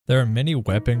There are many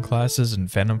weapon classes in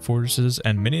Phantom Forces,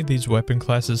 and many of these weapon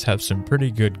classes have some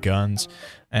pretty good guns,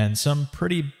 and some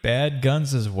pretty bad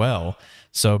guns as well.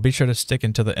 So be sure to stick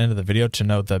until the end of the video to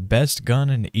know the best gun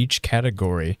in each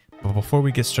category. But before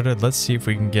we get started, let's see if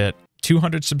we can get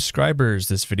 200 subscribers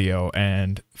this video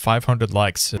and 500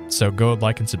 likes. So go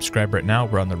like and subscribe right now.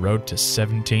 We're on the road to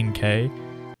 17K.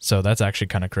 So that's actually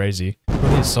kind of crazy. For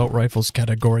the assault rifles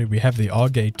category, we have the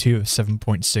AUG A2 of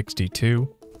 7.62.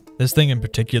 This thing in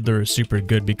particular is super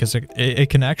good because it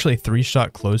can actually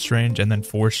 3-shot close range and then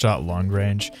 4-shot long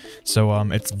range. So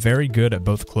it's very good at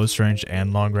both close range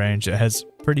and long range. It has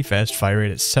pretty fast fire rate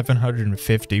at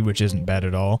 750, which isn't bad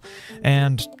at all.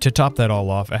 And to top that all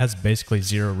off, it has basically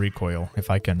 0 recoil. If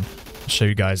I can show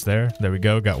you guys there. There we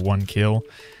go, got 1 kill.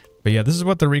 But yeah, this is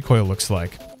what the recoil looks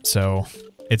like. So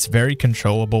it's very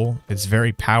controllable. It's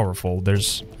very powerful.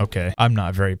 Okay, I'm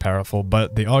not very powerful,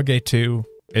 but the AUG A2,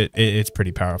 it's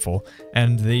pretty powerful.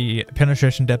 And the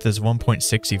penetration depth is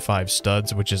 1.65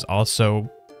 studs, which is also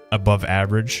above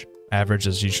average. Average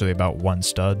is usually about 1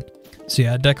 stud. So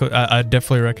yeah, I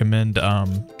definitely recommend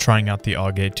trying out the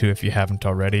AUG A2 if you haven't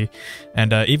already.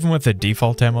 And even with the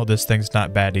default ammo, this thing's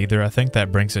not bad either. I think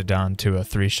that brings it down to a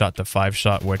 3-shot to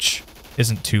 5-shot, which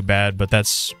isn't too bad, but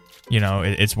that's, you know,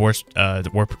 it's worst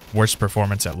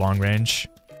performance at long range.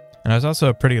 And it's also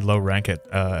a pretty low rank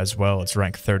as well. It's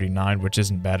rank 39, which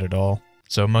isn't bad at all.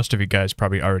 So most of you guys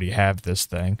probably already have this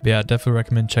thing. But yeah, I definitely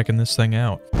recommend checking this thing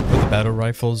out. For the battle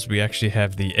rifles, we actually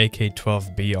have the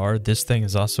AK-12BR. This thing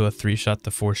is also a 3-shot to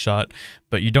 4-shot,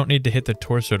 but you don't need to hit the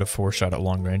torso to 4-shot at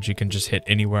long range. You can just hit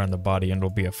anywhere on the body and it'll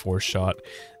be a 4-shot.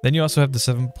 Then you also have the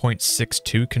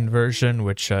 7.62 conversion,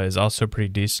 which is also pretty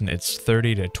decent. It's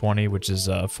 30 to 20, which is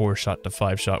a 4-shot to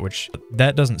 5-shot, which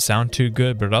that doesn't sound too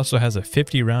good, but it also has a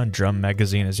 50-round drum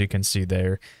magazine, as you can see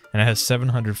there. And it has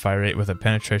 700 fire rate with a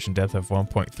penetration depth of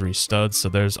 1.3 studs, so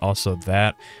there's also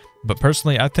that. But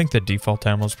personally, I think the default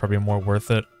ammo is probably more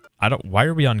worth it. Why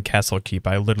are we on Castle Keep?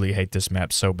 I literally hate this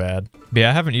map so bad. But yeah,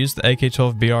 I haven't used the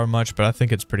AK-12BR much, but I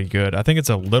think it's pretty good. I think it's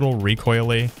a little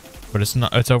recoily, but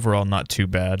it's overall not too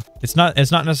bad. It's not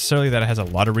necessarily that it has a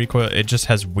lot of recoil, it just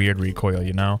has weird recoil,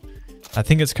 you know? I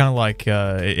think it's kind of like,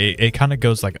 it kind of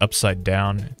goes like upside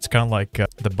down. It's kind of like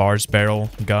the bars barrel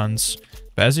guns.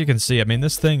 But as you can see, I mean,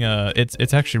 this thing,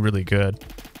 it's actually really good.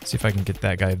 Let's see if I can get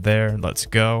that guy there. Let's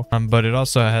go. But it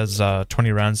also has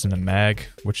 20 rounds in the mag,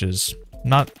 which is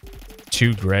not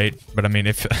too great. But I mean,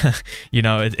 if you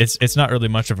know, it's not really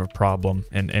much of a problem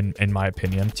in my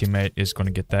opinion. Teammate is going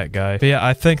to get that guy. But yeah,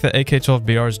 I think the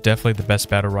AK-12BR is definitely the best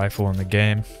battle rifle in the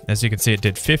game. As you can see, it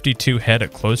did 52 head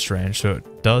at close range, so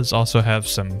it does also have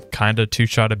some kind of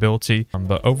 2-shot ability.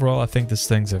 But overall, I think this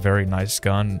thing's a very nice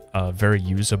gun, very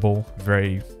usable,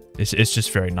 it's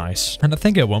just very nice. And I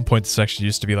think at one point this actually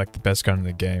used to be like the best gun in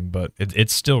the game, but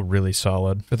it's still really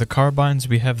solid. For the carbines,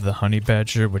 we have the Honey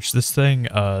Badger, which this thing,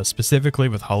 specifically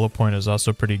with hollow point, is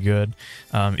also pretty good.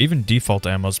 Even default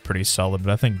ammo is pretty solid,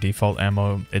 but I think default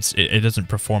ammo, it doesn't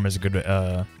perform as good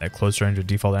at close range with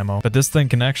default ammo. But this thing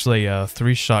can actually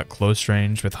 3-shot close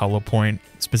range with hollow point,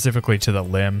 specifically to the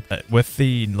limb. With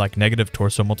the like negative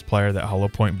torso multiplier that hollow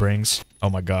point brings. Oh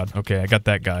my god. Okay, I got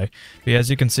that guy. But yeah, as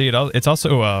you can see, it's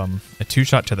also a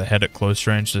 2-shot to the head at close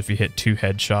range. So if you hit 2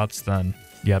 headshots, then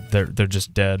yeah, they're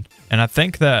just dead. And I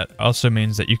think that also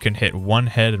means that you can hit 1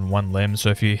 head and 1 limb. So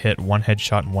if you hit 1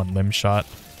 headshot and 1 limb shot,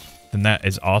 then that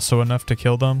is also enough to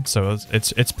kill them. So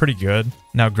it's pretty good.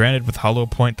 Now, granted, with hollow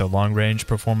point, the long range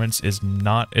performance is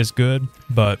not as good.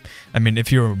 But I mean,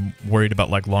 if you're worried about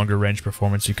like longer range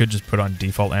performance, you could just put on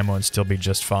default ammo and still be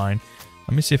just fine.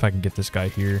 Let me see if I can get this guy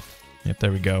here. Yep,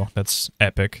 there we go. That's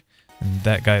epic. And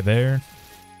that guy there,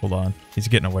 hold on, he's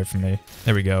getting away from me.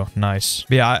 There we go, nice.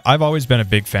 But yeah, I've always been a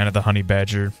big fan of the Honey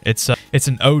Badger. It's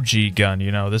an OG gun,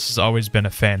 you know. This has always been a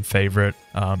fan favorite.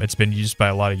 It's been used by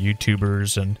a lot of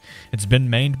YouTubers, and it's been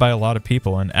mained by a lot of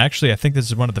people. And actually, I think this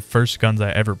is one of the first guns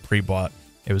I ever pre-bought.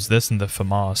 It was this and the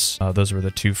FAMAS. Those were the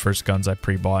 2 first guns I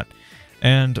pre-bought.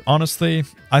 And honestly,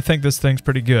 I think this thing's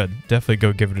pretty good. Definitely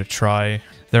go give it a try.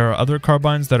 There are other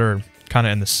carbines that are kind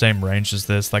of in the same range as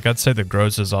this. Like, I'd say the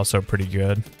Groza is also pretty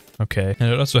good. Okay,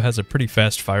 and it also has a pretty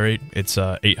fast fire rate. It's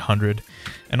 800,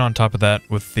 and on top of that,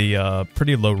 with the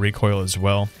pretty low recoil as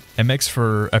well, it makes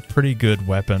for a pretty good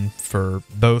weapon for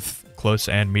both close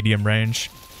and medium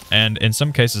range, and in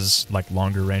some cases like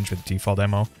longer range with default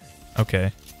ammo.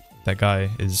 Okay, that guy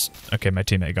is... Okay, my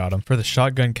teammate got him. For the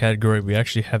shotgun category, we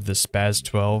actually have the Spaz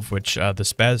 12, which the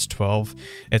Spaz 12,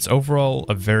 it's overall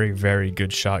a very, very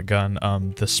good shotgun.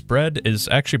 The spread is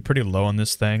actually pretty low on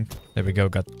this thing. There we go.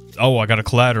 Oh, I got a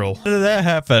collateral. How did that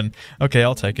happen? Okay,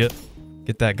 I'll take it.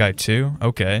 Get that guy too.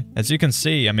 Okay. As you can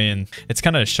see, I mean, it's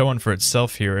kind of showing for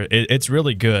itself here. It's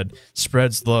really good.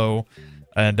 Spreads low.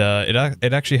 And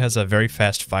it actually has a very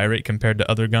fast fire rate compared to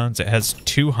other guns. It has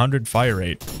 200 fire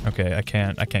rate. Okay, I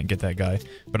can't get that guy.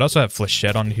 But I also have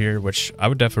Flechette on here, which I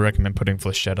would definitely recommend putting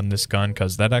Flechette on this gun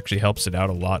because that actually helps it out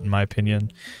a lot in my opinion.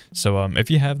 So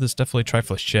if you have this, definitely try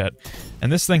Flechette.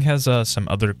 And this thing has some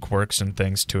other quirks and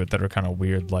things to it that are kind of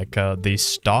weird. Like the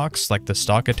stocks, like the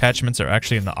stock attachments are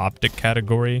actually in the optic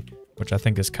category, which I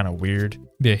think is kind of weird.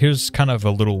 Yeah, here's kind of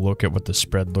a little look at what the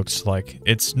spread looks like.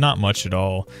 It's not much at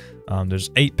all. There's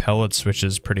 8 pellets, which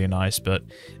is pretty nice, but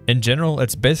in general,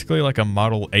 it's basically like a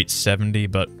Model 870,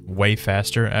 but way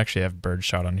faster. I actually have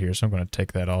birdshot on here, so I'm going to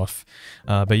take that off.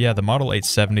 But yeah, the Model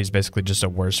 870 is basically just a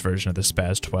worse version of the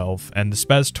Spaz 12. And the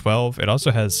Spaz 12, it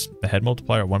also has the head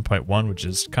multiplier 1.1, which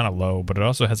is kind of low, but it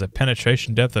also has a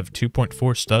penetration depth of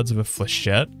 2.4 studs of a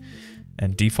Flechette,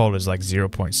 and default is like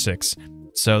 0.6.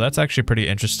 So that's actually pretty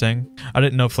interesting. I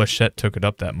didn't know Flechette took it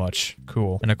up that much.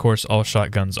 Cool. And of course, all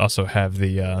shotguns also have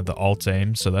the alt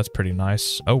aim, so that's pretty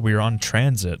nice. Oh, we're on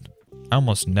transit. I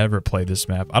almost never play this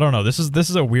map. I don't know. This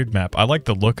is a weird map. I like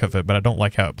the look of it, but I don't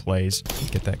like how it plays.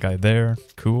 Get that guy there.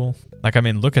 Cool. Like, I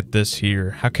mean, look at this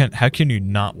here. How can you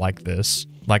not like this?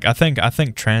 Like, I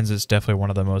think Transit's definitely one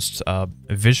of the most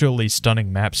visually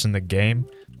stunning maps in the game,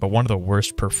 but one of the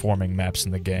worst performing maps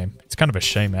in the game. It's kind of a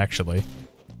shame, actually.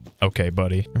 Okay,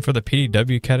 buddy. And for the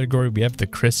PDW category, we have the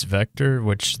Chris Vector,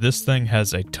 which this thing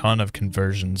has a ton of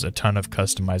conversions, a ton of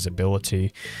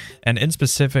customizability. And in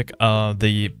specific,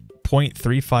 the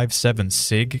 .357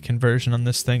 SIG conversion on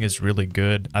this thing is really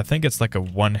good. I think it's like a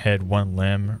one head, one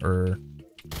limb, or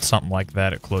something like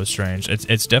that at close range.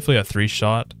 It's definitely a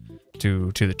 3-shot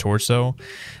to the torso,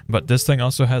 but this thing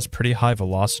also has pretty high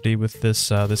velocity with this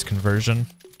this conversion.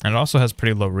 And it also has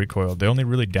pretty low recoil. The only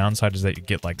really downside is that you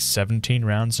get like 17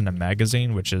 rounds in a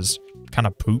magazine, which is kind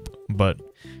of poop. But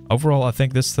overall, I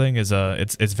think this thing is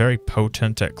it's very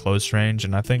potent at close range,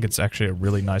 and I think it's actually a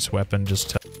really nice weapon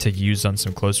just to use on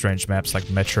some close range maps like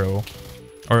Metro,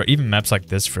 or even maps like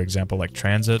this, for example, like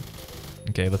Transit.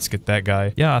 Okay, let's get that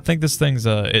guy. Yeah, I think this thing's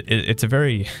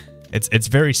it's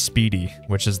very speedy,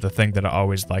 which is the thing that I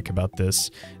always like about this,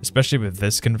 especially with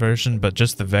this conversion, but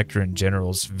just the Vector in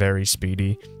general is very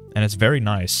speedy, and it's very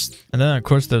nice. And then, of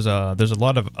course, there's a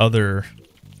lot of other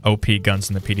OP guns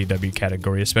in the PDW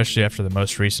category, especially after the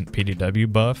most recent PDW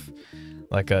buff.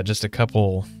 Like, just a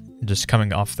couple just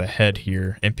coming off the head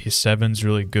here. MP7's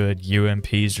really good,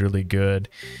 UMP's really good,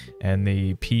 and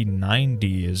the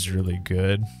P90 is really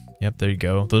good. Yep, there you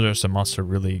go. Those are some also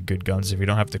really good guns if you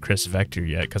don't have the Chris Vector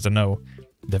yet, because I know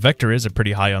the Vector is a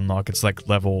pretty high unlock. It's like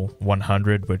level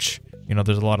 100, which, you know,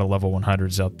 there's a lot of level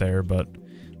 100s out there, but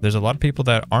there's a lot of people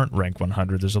that aren't rank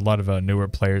 100. There's a lot of newer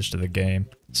players to the game.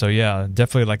 So yeah,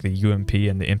 definitely like the UMP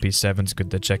and the MP7's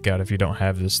good to check out if you don't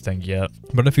have this thing yet.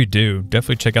 But if you do,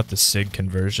 definitely check out the SIG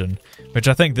conversion, which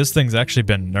I think this thing's actually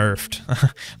been nerfed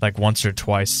like once or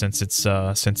twice since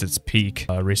its peak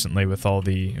recently with all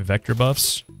the Vector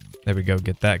buffs. There we go,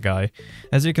 get that guy.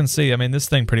 As you can see, I mean, this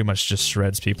thing pretty much just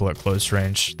shreds people at close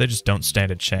range. They just don't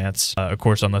stand a chance. Of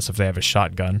course, unless if they have a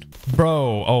shotgun.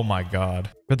 Bro, oh my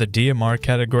god. For the DMR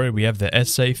category, we have the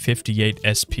SA58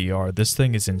 SPR. This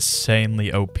thing is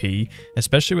insanely OP,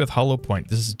 especially with hollow point.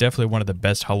 This is definitely one of the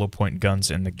best hollow point guns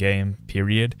in the game,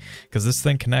 period. Because this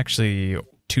thing can actually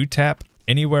 2-tap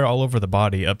anywhere all over the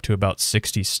body up to about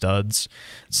 60 studs.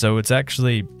 So it's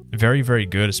actually very, very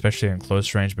good, especially in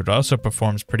close range, but it also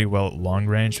performs pretty well at long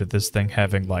range with this thing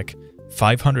having like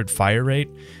 500 fire rate,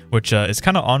 which is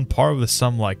kind of on par with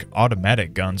some like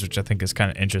automatic guns, which I think is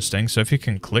kind of interesting. So if you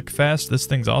can click fast, this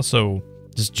thing's also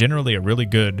just generally a really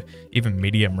good, even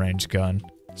medium range gun.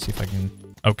 Let's see if I can...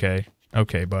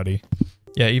 Okay, buddy.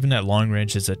 Yeah, even at long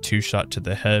range is a 2-shot to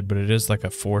the head, but it is like a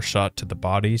 4-shot to the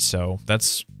body, so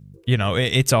that's... You know,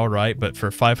 it's alright, but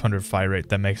for 500 fire rate,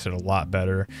 that makes it a lot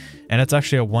better. And it's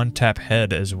actually a 1-tap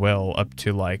head as well, up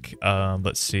to like,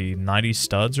 let's see, 90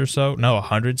 studs or so? No,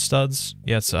 100 studs?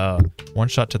 Yeah, it's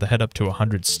 1-shot to the head up to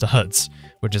 100 studs,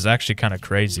 which is actually kind of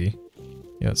crazy.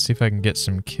 Yeah, let's see if I can get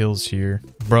some kills here.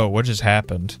 Bro, what just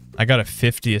happened? I got a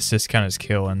 50 assist kind of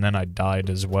kill, and then I died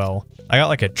as well. I got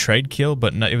like a trade kill,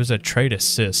 but no, it was a trade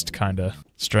assist, kind of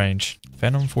strange.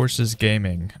 Phantom Forces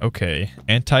Gaming. Okay.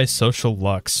 Antisocial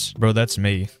Lux. Bro, that's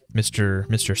me.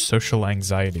 Mr. Social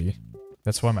Anxiety.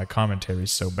 That's why my commentary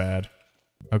is so bad.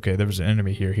 Okay, there was an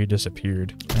enemy here. He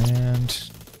disappeared. And...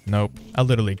 nope. I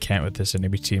literally can't with this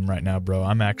enemy team right now, bro.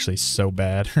 I'm actually so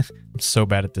bad. I'm so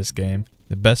bad at this game.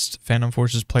 The best Phantom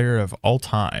Forces player of all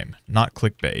time. Not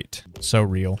clickbait. So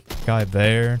real. Guy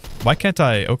there. Why can't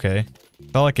I... okay.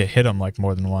 Felt like it hit him like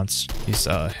more than once. He's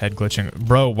head glitching.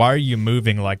 Bro, why are you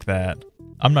moving like that?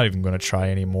 I'm not even going to try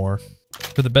anymore.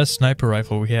 For the best sniper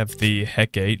rifle, we have the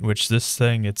Heck 8, which this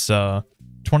thing, it's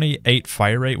 28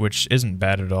 fire rate, which isn't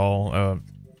bad at all.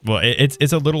 Well,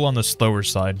 it's a little on the slower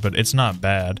side, but it's not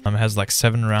bad. It has like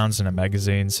 7 rounds in a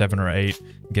magazine, 7 or 8,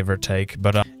 give or take.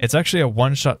 But it's actually a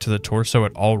one-shot to the torso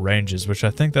at all ranges, which I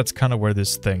think that's kind of where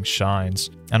this thing shines.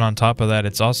 And on top of that,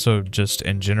 it's also just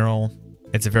in general,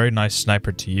 it's a very nice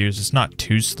sniper to use. It's not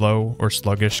too slow or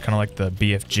sluggish, kind of like the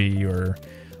BFG or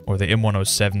the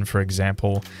M107, for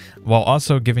example, while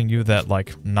also giving you that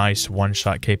like nice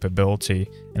one-shot capability.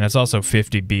 And it's also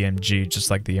 50 BMG, just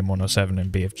like the M107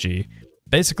 and BFG.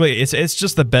 Basically, it's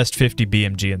just the best 50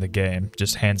 BMG in the game,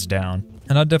 just hands down.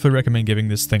 And I'd definitely recommend giving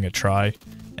this thing a try.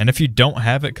 And if you don't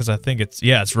have it, because I think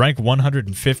it's rank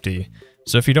 150.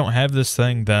 So if you don't have this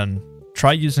thing, then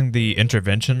try using the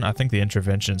intervention. I think the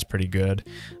intervention is pretty good.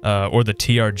 Or the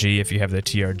TRG if you have the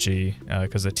TRG,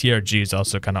 because the TRG is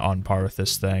also kind of on par with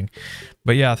this thing.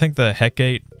 But yeah, I think the Heck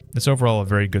 8, it's overall a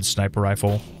very good sniper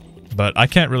rifle. But I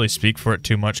can't really speak for it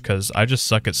too much because I just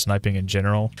suck at sniping in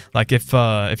general. Like if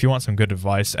you want some good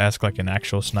advice, ask like an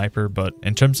actual sniper. But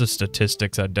in terms of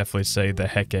statistics, I'd definitely say the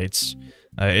Heck 8's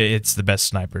it's the best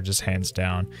sniper, just hands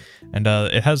down. And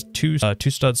it has two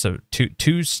studs, so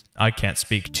two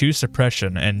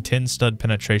suppression and 10 stud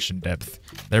penetration depth.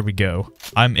 There we go.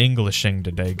 I'm Englishing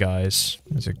today, guys.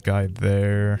 There's a guy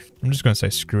there. I'm just gonna say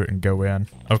screw it and go in.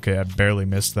 Okay, I barely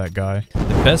missed that guy.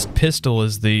 The best pistol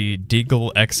is the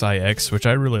Deagle XIX, which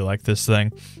I really like this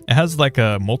thing. It has like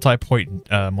a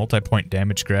multi-point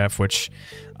damage graph, which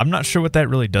I'm not sure what that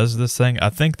really does to this thing. I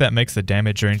think that makes the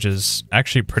damage ranges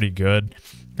actually pretty good.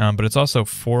 But it's also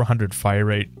 400 fire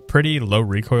rate, pretty low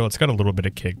recoil. It's got a little bit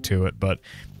of kick to it, but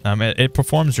it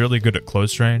performs really good at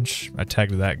close range. I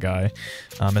tagged that guy,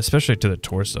 especially to the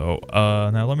torso.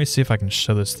 Now let me see if I can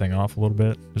show this thing off a little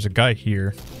bit. There's a guy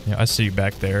here. Yeah, I see you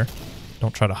back there.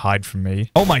 Don't try to hide from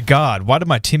me. Oh my god, why did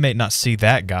my teammate not see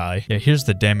that guy? Yeah, here's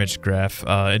the damage graph.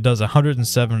 It does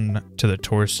 107 to the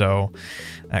torso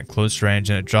at close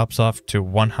range, and it drops off to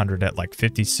 100 at like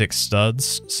 56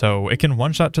 studs. So it can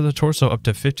one-shot to the torso up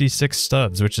to 56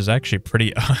 studs, which is actually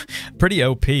pretty pretty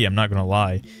OP, I'm not gonna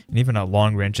lie. And even at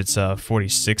long range, it's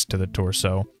 46 to the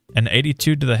torso and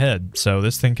 82 to the head. So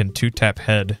this thing can 2-tap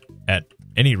head at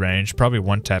any range, probably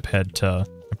 1-tap head to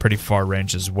a pretty far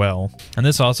range as well. And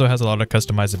this also has a lot of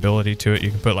customizability to it.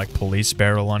 You can put like police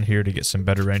barrel on here to get some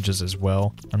better ranges as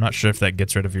well. I'm not sure if that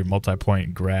gets rid of your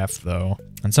multi-point graph though.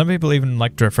 And some people even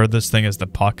like to refer to this thing as the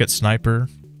pocket sniper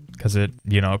because it,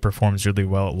 it performs really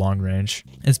well at long range.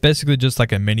 It's basically just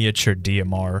like a miniature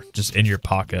DMR just in your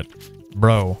pocket.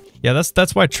 Bro, yeah,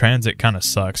 that's why transit kind of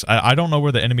sucks. I don't know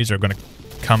where the enemies are going to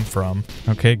come from.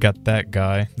 Okay, got that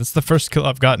guy. That's the first kill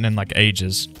I've gotten in like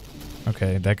ages.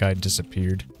 Okay, that guy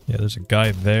disappeared. Yeah, there's a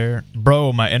guy there.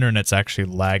 Bro, my internet's actually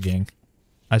lagging.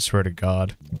 I swear to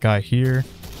God. Guy here.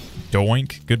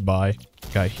 Doink. Goodbye.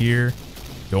 Guy here.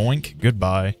 Doink.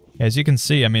 Goodbye. As you can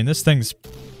see, I mean, this thing's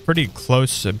pretty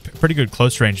close, a pretty good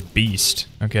close range beast.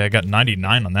 Okay, I got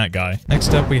 99 on that guy.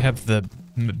 Next up, we have the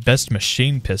best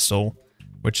machine pistol,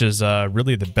 which is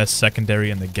really the best secondary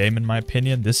in the game, in my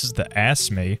opinion. This is the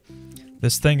ASME.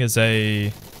 This thing is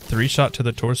a 3-shot to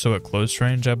the torso at close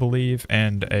range, I believe,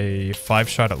 and a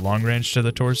 5-shot at long range to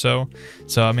the torso.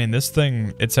 So, I mean, this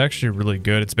thing, it's actually really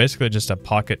good. It's basically just a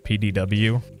pocket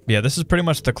PDW. Yeah, this is pretty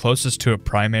much the closest to a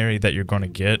primary that you're going to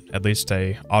get, at least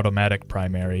a automatic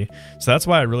primary. So that's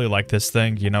why I really like this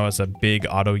thing. As a big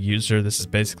auto user, this is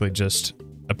basically just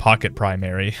a pocket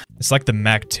primary. It's like the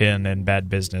MAC-10 in Bad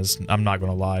Business, I'm not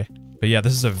going to lie. But yeah,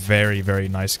 this is a very, very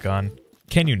nice gun.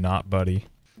 Can you not, buddy?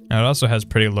 Now, it also has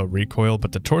pretty low recoil,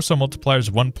 but the torso multiplier is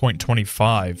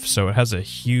 1.25, so it has a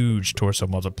huge torso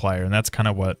multiplier, and that's kind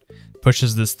of what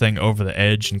pushes this thing over the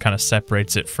edge and kind of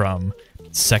separates it from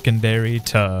secondary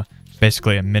to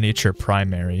basically a miniature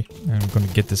primary. And I'm going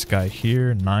to get this guy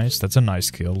here. Nice. That's a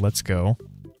nice kill. Let's go.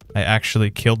 I actually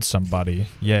killed somebody.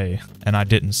 Yay. And I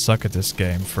didn't suck at this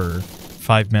game for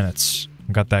 5 minutes.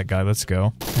 Got that guy. Let's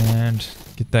go. And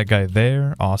get that guy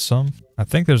there. Awesome. I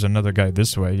think there's another guy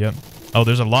this way. Yep. Oh,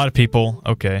 there's a lot of people.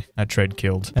 Okay, I trade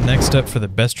killed. And next up for the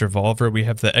best revolver, we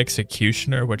have the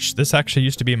Executioner, which this actually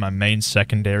used to be my main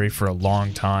secondary for a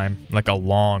long time. Like a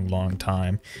long, long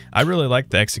time. I really like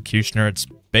the Executioner. It's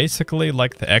basically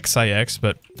like the XIX,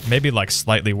 but maybe like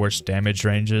slightly worse damage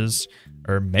ranges.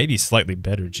 Or maybe slightly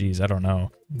better. Geez, I don't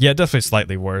know. Yeah, definitely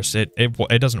slightly worse. It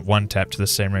doesn't one-tap to the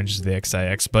same range as the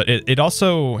XIX, but it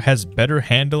also has better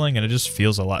handling, and it just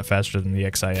feels a lot faster than the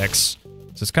XIX.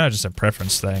 So it's kind of just a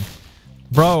preference thing.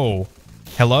 Bro!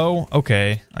 Hello?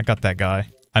 Okay, I got that guy.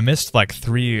 I missed like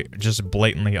 3 just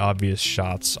blatantly obvious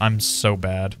shots. I'm so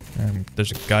bad. And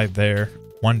there's a guy there.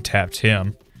 One tapped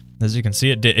him. As you can see,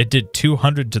 it did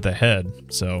 200 to the head,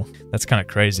 so that's kind of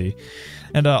crazy.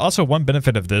 And also, one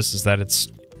benefit of this is that it's...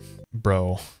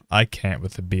 Bro, I can't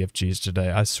with the BFGs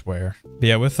today, I swear. But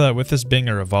yeah, with this being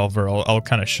a revolver, I'll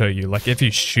kind of show you. Like, if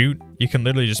you shoot, you can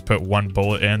literally just put 1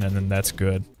 bullet in, and then that's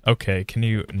good. Okay, can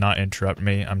you not interrupt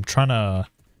me? I'm trying to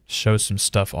show some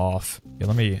stuff off. Yeah,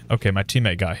 let me... Okay, my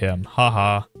teammate got him.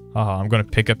 Haha. Haha, I'm gonna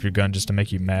pick up your gun just to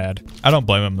make you mad. I don't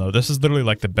blame him though. This is literally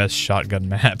like the best shotgun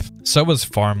map. So was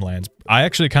Farmlands. I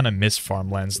actually kind of miss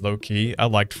Farmlands low-key. I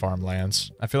liked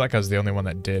Farmlands. I feel like I was the only one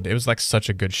that did. It was like such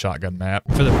a good shotgun map.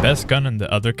 For the best gun in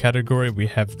the other category, we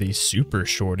have the Super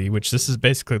Shorty, which this is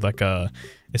basically like a...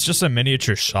 It's just a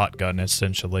miniature shotgun,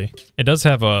 essentially. It does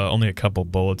have only a couple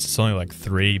bullets. It's only like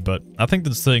 3, but I think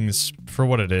this thing's, for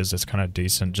what it is, it's kind of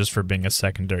decent just for being a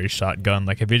secondary shotgun.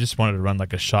 Like, if you just wanted to run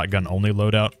like a shotgun-only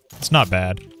loadout, it's not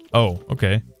bad. Oh,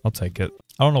 okay. I'll take it.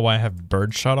 I don't know why I have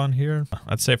birdshot on here.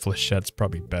 I'd say flechette's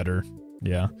probably better.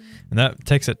 Yeah. And that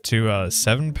takes it to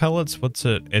 7 pellets. What's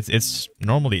it? It's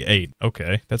normally 8.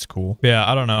 Okay, that's cool.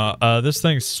 Yeah, I don't know. This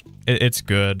thing's... It's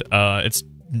good. It's...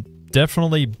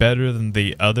 definitely better than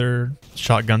the other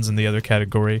shotguns in the other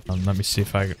category. Let me see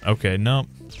if I... Okay, no.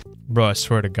 Bro, I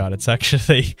swear to God, it's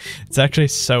actually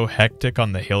so hectic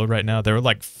on the hill right now. There were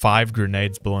like 5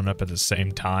 grenades blowing up at the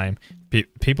same time.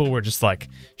 People were just like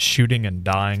shooting and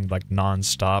dying like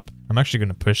non-stop. I'm actually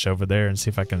gonna push over there and see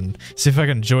if I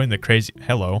can join the crazy...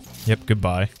 Hello. Yep,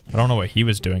 goodbye. I don't know what he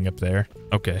was doing up there.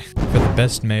 Okay. For the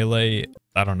best melee,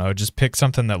 I don't know, just pick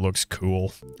something that looks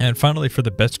cool. And finally, for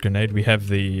the best grenade, we have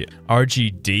the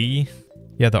RGD.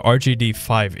 Yeah, the RGD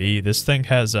 5E. This thing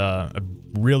has a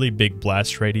really big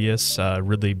blast radius,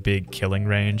 really big killing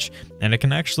range, and it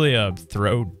can actually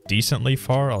throw decently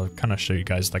far. I'll kind of show you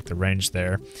guys like the range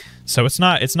there. So it's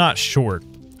not short,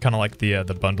 kind of like the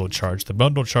bundle charge. The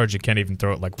bundle charge, you can't even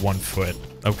throw it like 1 foot.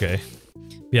 Okay.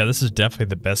 Yeah, this is definitely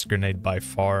the best grenade by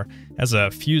far. Has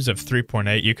a fuse of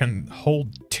 3.8. You can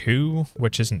hold 2,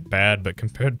 which isn't bad, but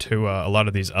compared to a lot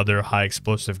of these other high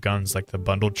explosive guns like the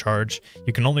bundle charge,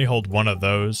 you can only hold 1 of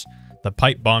those. The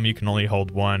pipe bomb, you can only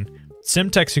hold 1.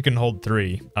 Simtex, you can hold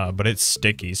 3, but it's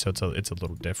sticky, so it's a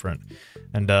little different.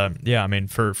 And yeah, I mean,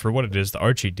 for what it is, the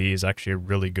RGD is actually a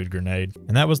really good grenade.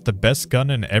 And that was the best gun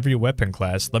in every weapon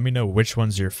class. Let me know which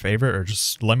one's your favorite, or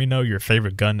just let me know your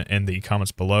favorite gun in the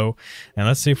comments below. And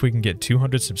let's see if we can get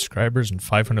 200 subscribers and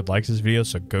 500 likes this video,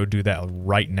 so go do that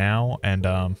right now. And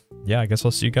yeah, I guess I'll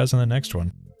see you guys in the next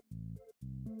one.